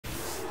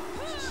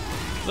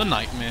The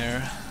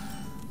nightmare.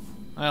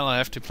 Well, I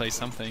have to play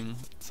something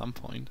at some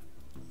point.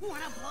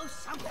 Wanna blow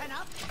something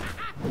up?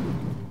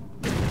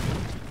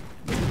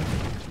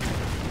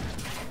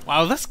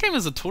 Wow, this game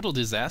is a total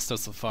disaster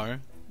so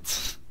far.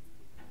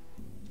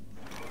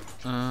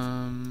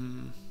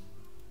 Wanna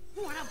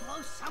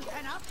blow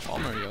something up? Oh,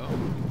 Mario.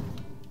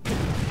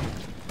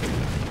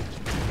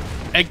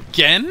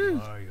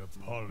 Again?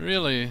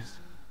 Really?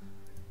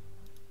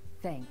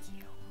 Thank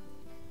you.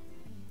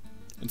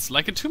 It's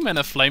like a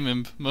 2-mana Flame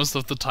Imp most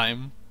of the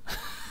time.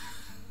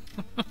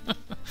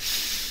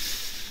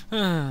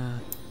 Wow.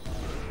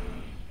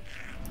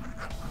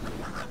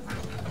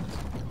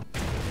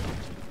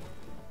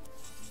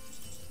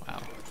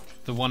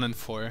 The 1 and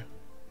 4.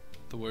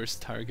 The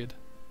worst target.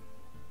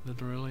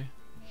 Literally.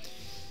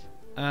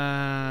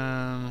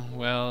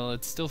 Well,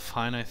 it's still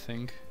fine, I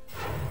think.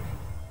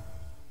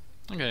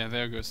 Okay,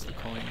 there goes the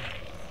coin.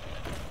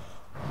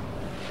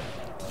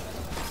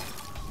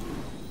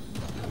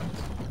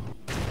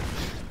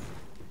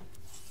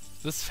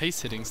 This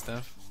face hitting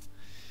stuff.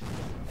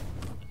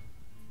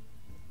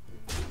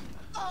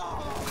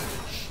 Oh,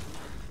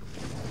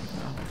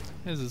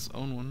 here's his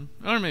own one.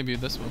 Or maybe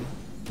this one.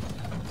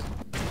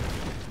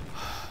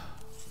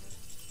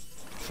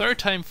 Third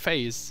time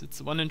face.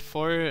 It's 1 in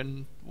 4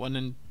 and 1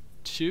 in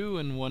 2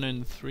 and 1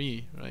 in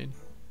 3, right?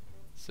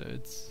 So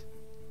it's...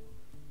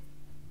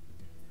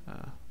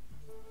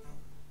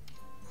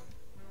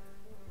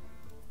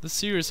 the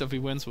series of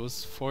events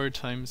was 4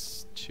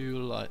 times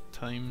 2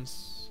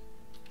 times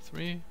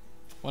 3?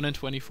 1 in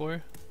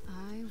 24?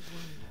 I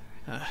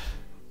wonder.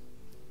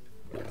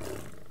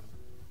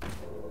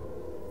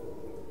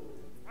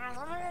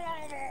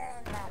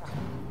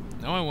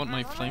 Now I want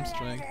my Flame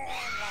Strike.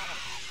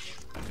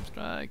 Flame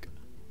Strike.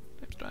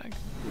 Flame Strike.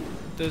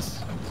 This.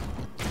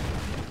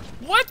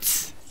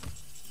 What?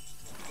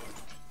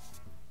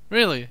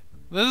 Really?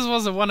 This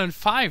was a 1 in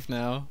 5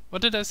 now.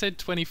 What did I say?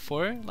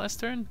 24 last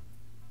turn?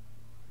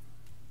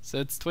 So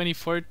it's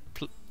 24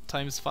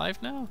 times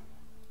 5 now?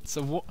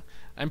 So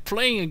I'm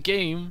playing a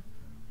game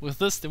with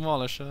this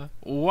Demolisher.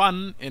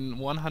 1 in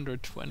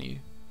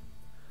 120.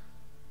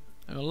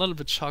 I'm a little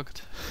bit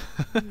shocked.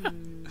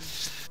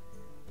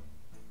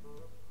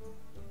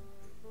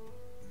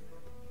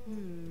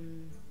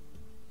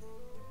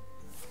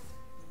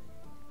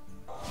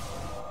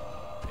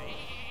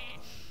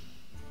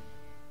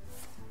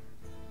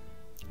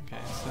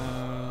 Okay,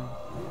 so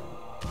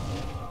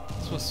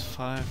this was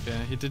 5.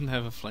 Yeah, he didn't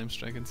have a Flame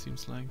Strike, it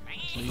seems like,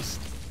 at least.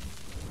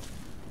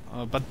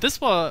 But this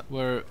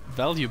were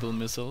valuable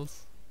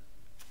missiles.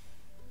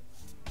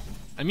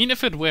 I mean,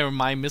 if it were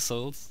my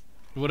missiles,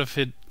 it would have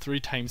hit 3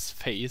 times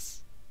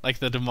face, like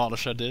the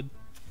Demolisher did.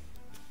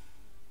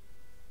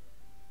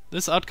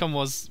 This outcome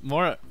was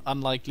more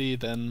unlikely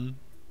than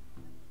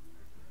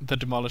the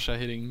Demolisher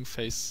hitting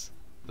face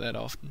that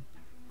often.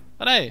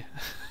 But hey!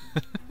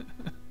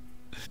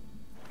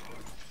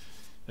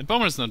 And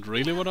Bomber's not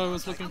really what I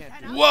was looking for.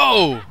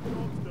 Whoa!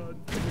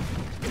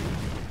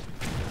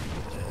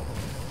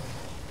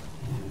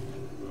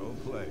 Well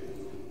played.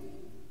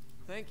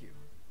 Thank you.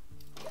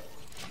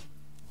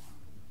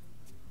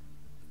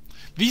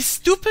 These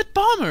stupid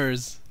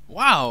bombers!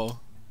 Wow!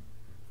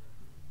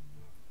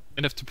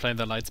 I'd have to play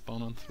the light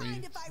spawn on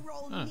 3.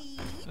 Ah,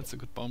 that's a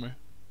good bomber.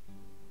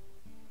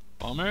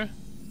 Bomber?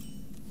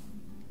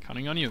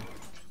 Counting on you.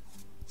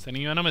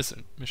 Sending you on a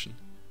mission.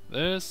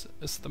 This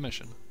is the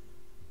mission.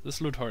 This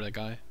loot hoarder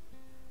guy.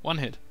 1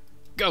 hit.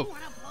 Go!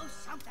 Wanna blow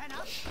something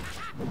up?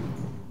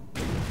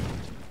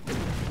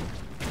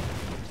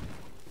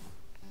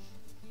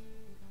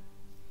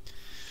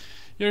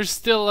 You're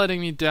still letting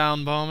me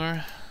down,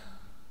 Bomber.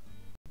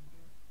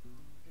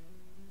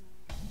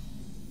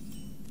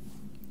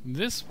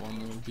 This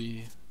one will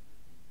be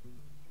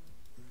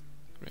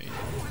great.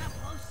 Wanna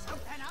blow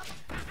something up?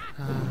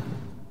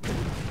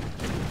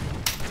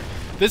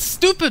 This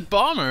stupid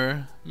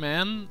bomber,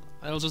 man!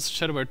 I'll just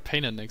Shadow Word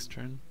Painted next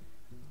turn.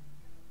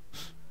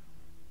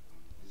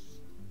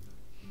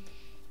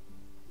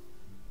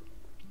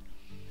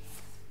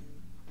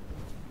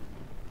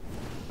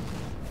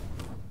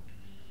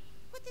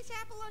 Put this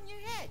apple on your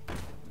head.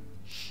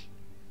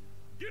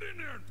 Get in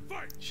there and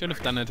fight! Should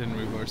have done it in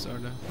reverse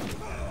order.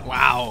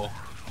 Wow!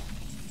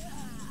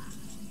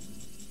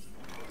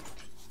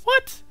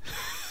 What?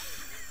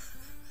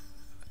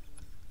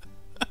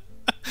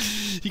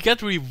 You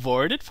got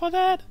rewarded for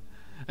that?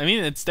 I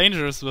mean, it's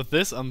dangerous with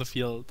this on the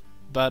field,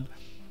 but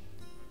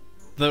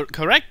the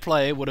correct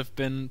play would have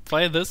been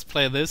play this,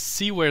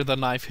 see where the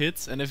knife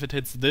hits, and if it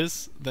hits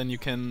this, then you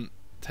can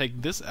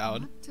take this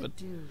out. But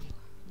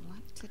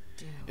What to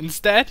do?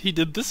 instead, he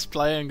did this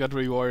play and got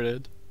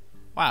rewarded.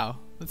 Wow,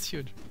 that's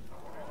huge.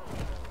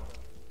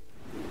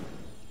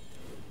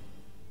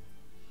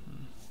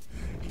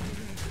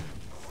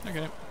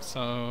 Okay,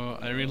 so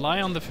I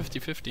rely on the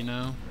 50-50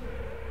 now.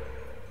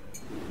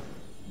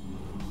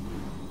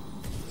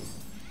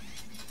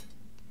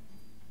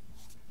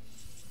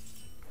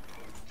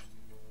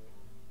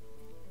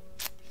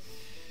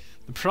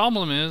 The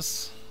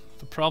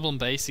problem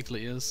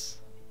basically is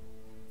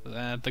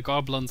The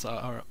goblins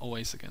are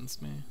always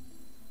against me.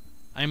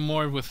 I'm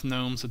more with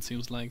gnomes, it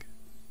seems like.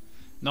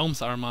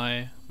 Gnomes are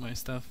my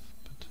stuff,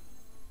 but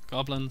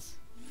goblins.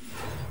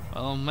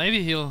 Well,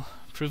 maybe he'll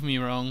prove me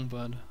wrong,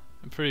 but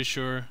I'm pretty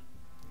sure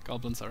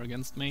goblins are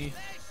against me.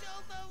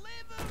 Special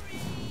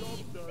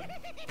delivery.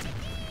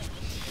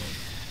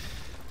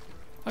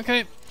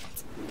 Okay.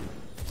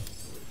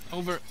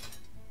 Over.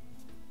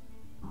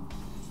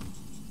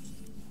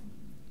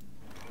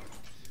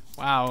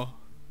 Wow.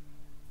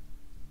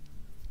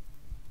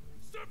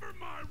 Sever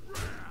my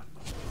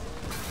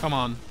wrath. Come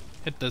on.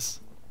 Hit this.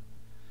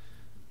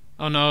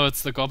 Oh no,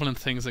 it's the goblin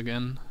things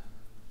again.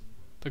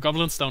 The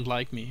goblins don't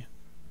like me.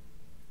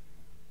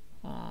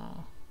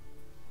 Aww.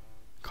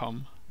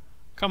 Come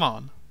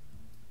on.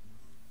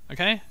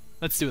 Okay?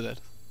 Let's do that.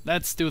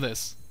 Let's do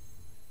this.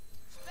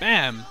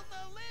 Bam!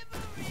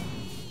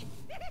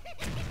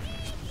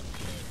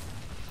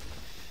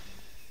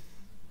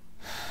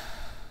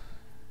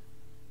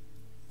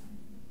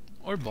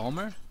 Or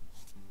Balmer?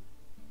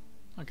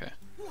 Okay.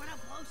 Wanna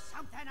blow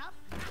something up?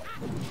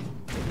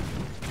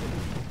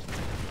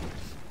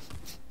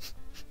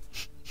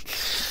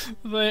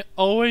 They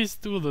always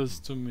do this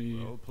to me.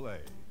 Well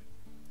played.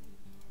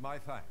 My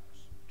thanks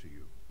to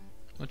you.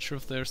 Not sure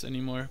if there's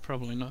any more,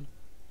 probably not.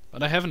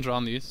 But I haven't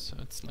drawn these, so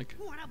it's like...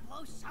 Wanna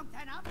blow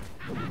something up?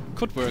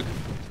 could work.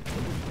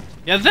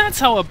 Yeah, that's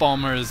how a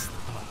bomber is...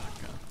 Oh,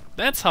 God.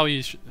 That's how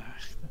you should...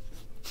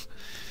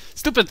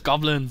 Stupid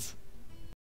goblins!